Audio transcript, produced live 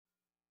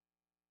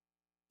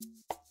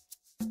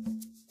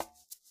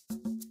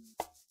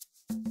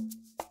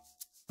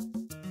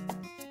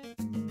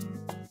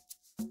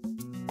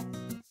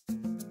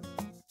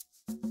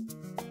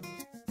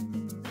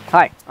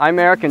Hi, I'm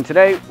Eric, and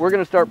today we're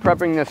going to start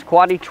prepping this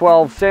Quaddy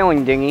 12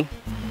 sailing dinghy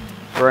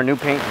for a new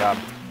paint job.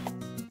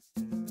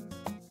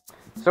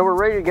 So we're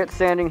ready to get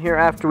sanding here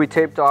after we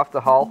taped off the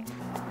hull.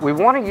 We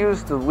want to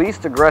use the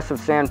least aggressive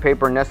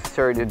sandpaper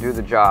necessary to do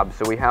the job.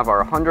 So we have our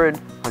 100,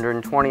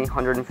 120,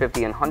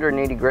 150, and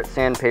 180 grit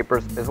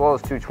sandpapers, as well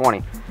as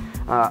 220.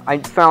 I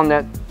found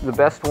that the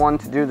best one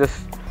to do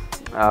this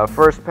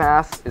first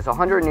pass is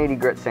 180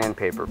 grit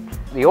sandpaper.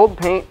 The old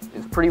paint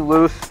is pretty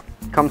loose,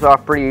 comes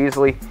off pretty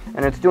easily,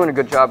 and it's doing a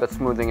good job at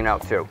smoothing it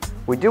out too.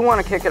 We do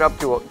want to kick it up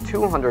to a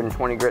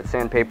 220 grit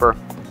sandpaper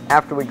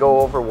after we go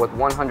over with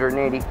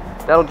 180.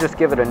 That'll just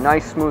give it a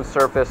nice smooth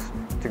surface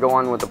to go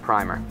on with the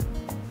primer.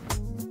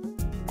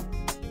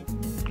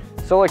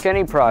 So like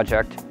any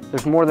project,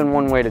 there's more than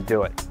one way to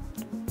do it.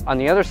 On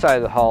the other side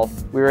of the hull,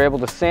 we were able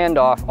to sand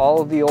off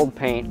all of the old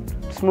paint,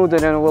 smooth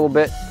it in a little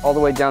bit, all the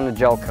way down to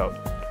gel coat.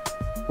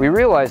 We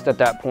realized at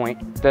that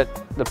point that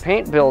the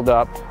paint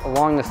buildup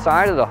along the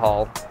side of the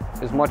hull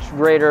is much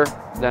greater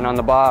than on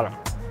the bottom.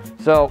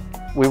 So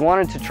we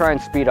wanted to try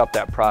and speed up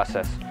that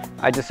process.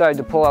 I decided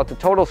to pull out the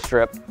Total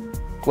Strip,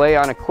 lay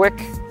on a quick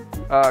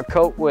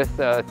coat with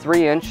a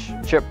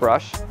 3-inch chip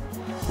brush.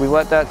 We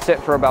let that sit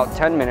for about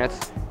 10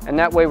 minutes, and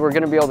that way we're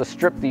going to be able to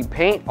strip the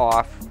paint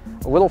off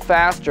a little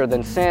faster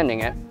than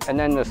sanding it, and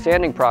then the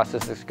sanding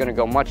process is going to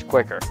go much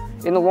quicker.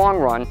 In the long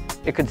run,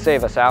 it could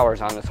save us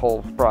hours on this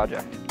whole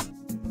project.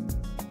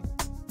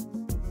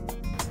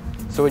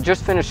 So we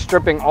just finished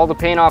stripping all the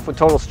paint off with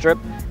Total Strip,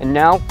 and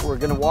now we're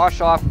going to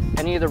wash off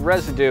any of the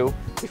residue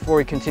before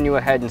we continue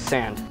ahead and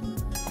sand.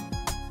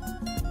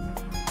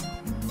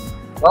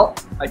 Well,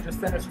 I just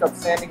finished up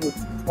sanding with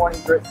 220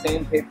 grit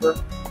sandpaper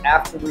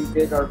after we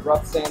did our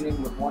rough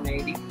sanding with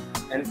 180,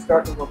 and it's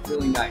starting to look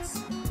really nice.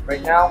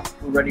 Right now,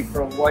 we're ready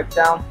for a wipe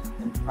down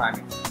and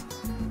priming.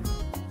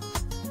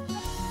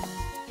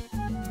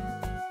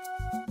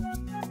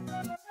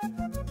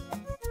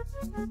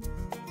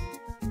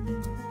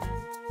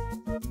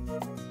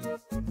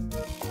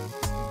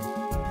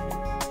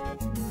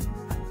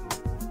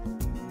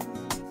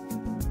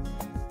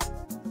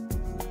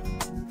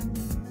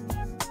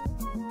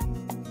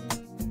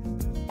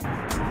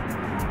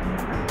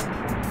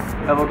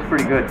 That looks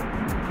pretty good.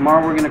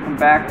 Tomorrow we're going to come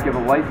back, give a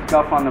light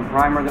scuff on the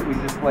primer that we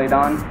just laid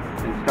on,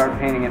 and start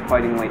painting it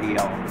Fighting Lady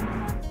yellow.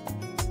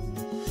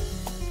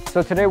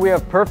 So today we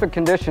have perfect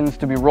conditions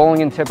to be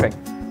rolling and tipping.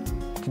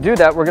 To do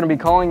that, we're going to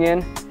be calling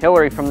in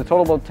Hillary from the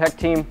TotalBoat tech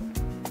team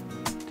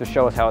to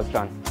show us how it's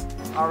done.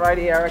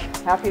 Alrighty, Eric.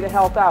 Happy to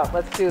help out.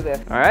 Let's do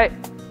this. All right.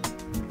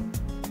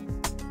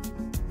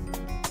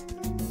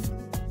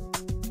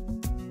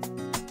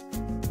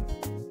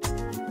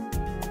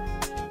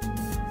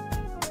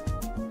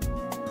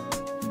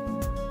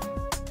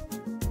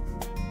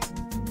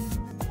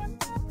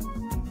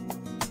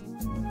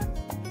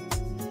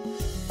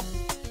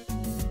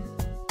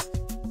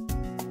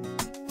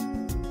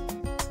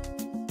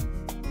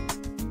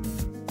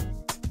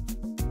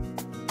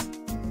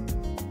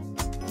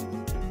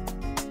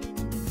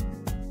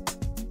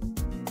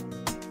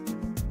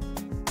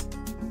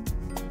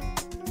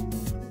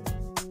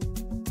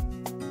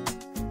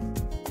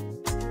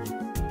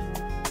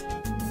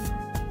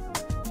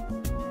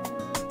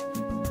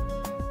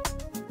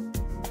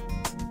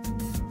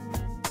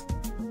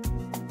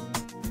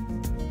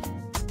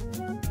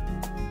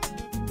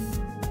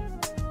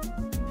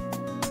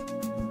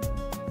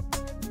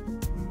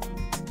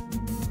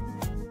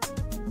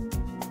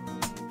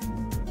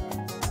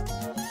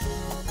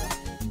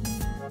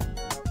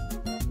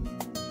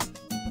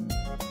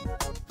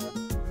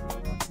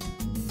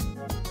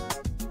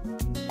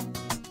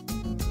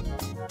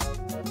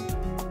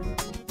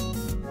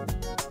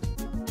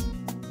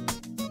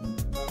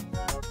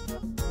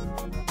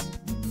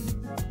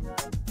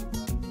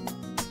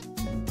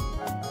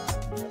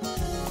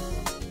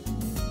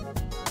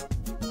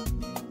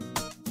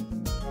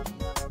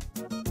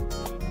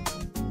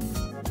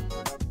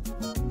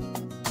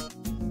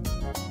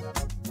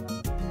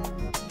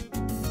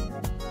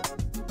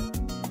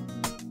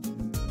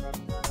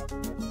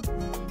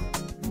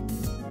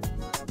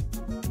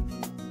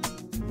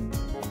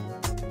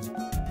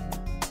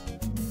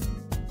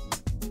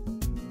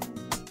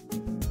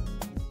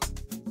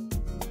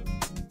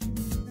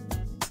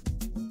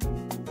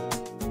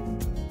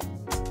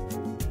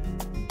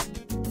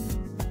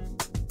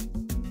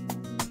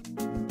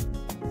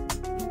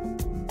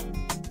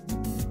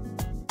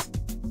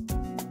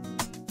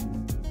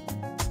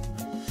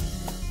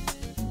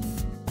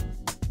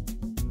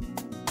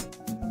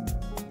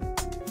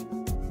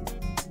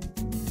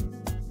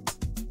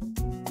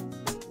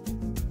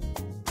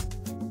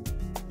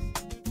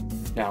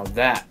 Now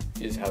that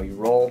is how you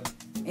roll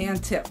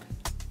And tip.